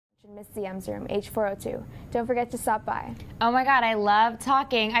Miss CM's room, H402. Don't forget to stop by. Oh my God, I love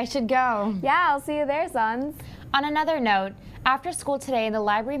talking. I should go. Yeah, I'll see you there, sons. On another note, after school today in the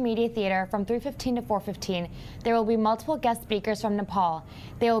Library Media Theater from 3:15 to 4:15, there will be multiple guest speakers from Nepal.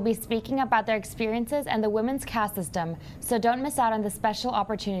 They will be speaking about their experiences and the women's caste system, so don't miss out on this special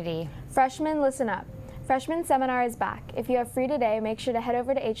opportunity. Freshmen, listen up. Freshman seminar is back. If you have free today, make sure to head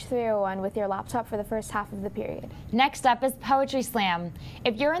over to H301 with your laptop for the first half of the period. Next up is Poetry Slam.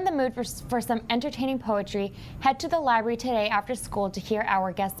 If you're in the mood for some entertaining poetry, head to the library today after school to hear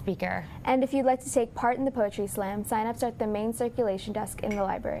our guest speaker. And if you'd like to take part in the Poetry Slam, sign-ups are at the main circulation desk in the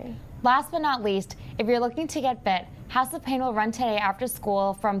library. Last but not least, if you're looking to get fit, House of Pain will run today after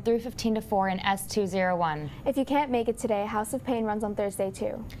school from 3:15 to 4 in S201. If you can't make it today, House of Pain runs on Thursday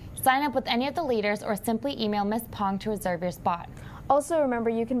too. Sign up with any of the leaders or simply email Miss Pong to reserve your spot. Also remember,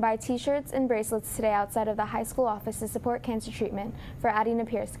 you can buy t-shirts and bracelets today outside of the high school office to support cancer treatment for Addie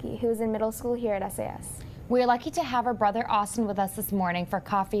Napierski, who is in middle school here at SAS. We're lucky to have our brother Austin with us this morning for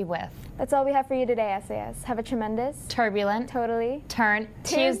Coffee With. That's all we have for you today, SAS. Have a tremendous, turbulent, totally turn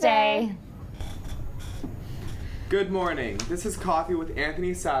Tuesday. Good morning. This is Coffee with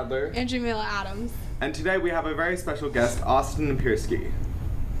Anthony Sadler and Jamila Adams. And today we have a very special guest, Austin Napierski.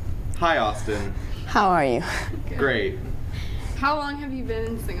 Hi, Austin. How are you? Good. Great. How long have you been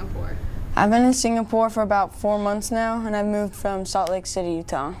in Singapore? I've been in Singapore for about 4 months now, and I've moved from Salt Lake City,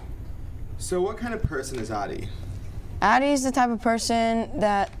 Utah. So what kind of person is Addie? Addie's the type of person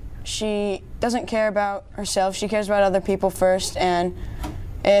that she doesn't care about herself. She cares about other people first, and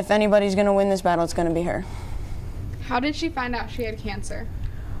if anybody's going to win this battle, it's going to be her. How did she find out she had cancer?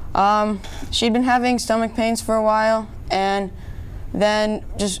 She'd been having stomach pains for a while, and then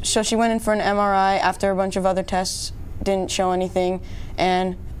so she went in for an MRI after a bunch of other tests didn't show anything,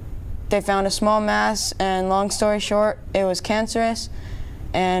 and they found a small mass, and long story short, it was cancerous,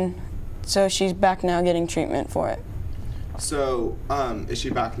 and so she's back now getting treatment for it. So, is she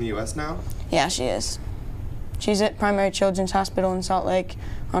back in the U.S. now? Yeah, she is. She's at Primary Children's Hospital in Salt Lake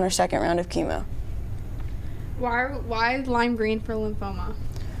on her second round of chemo. Why lime green for lymphoma?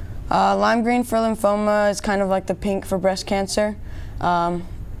 Lime green for lymphoma is kind of like the pink for breast cancer.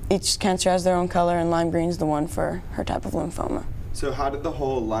 Each cancer has their own color, and lime green is the one for her type of lymphoma. So how did the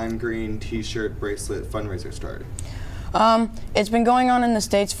whole lime green t-shirt bracelet fundraiser start? It's been going on in the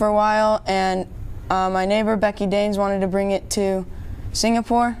States for a while, and my neighbor Becky Danes wanted to bring it to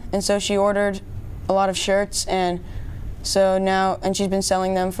Singapore, and so she ordered a lot of shirts, and so now, and she's been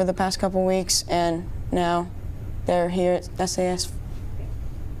selling them for the past couple weeks, and now they're here at SAS.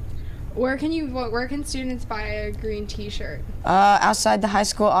 Where can students buy a green t-shirt? Outside the high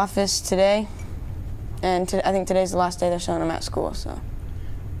school office today, and I think today's the last day they're selling them at school. So.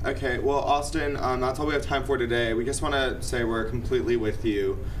 Okay, well, Austin, that's all we have time for today. We just want to say we're completely with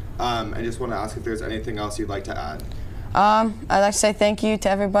you, and just want to ask if there's anything else you'd like to add. I'd like to say thank you to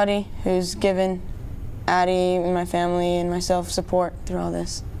everybody who's given Addie and my family and myself support through all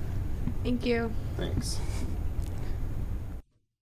this. Thank you. Thanks.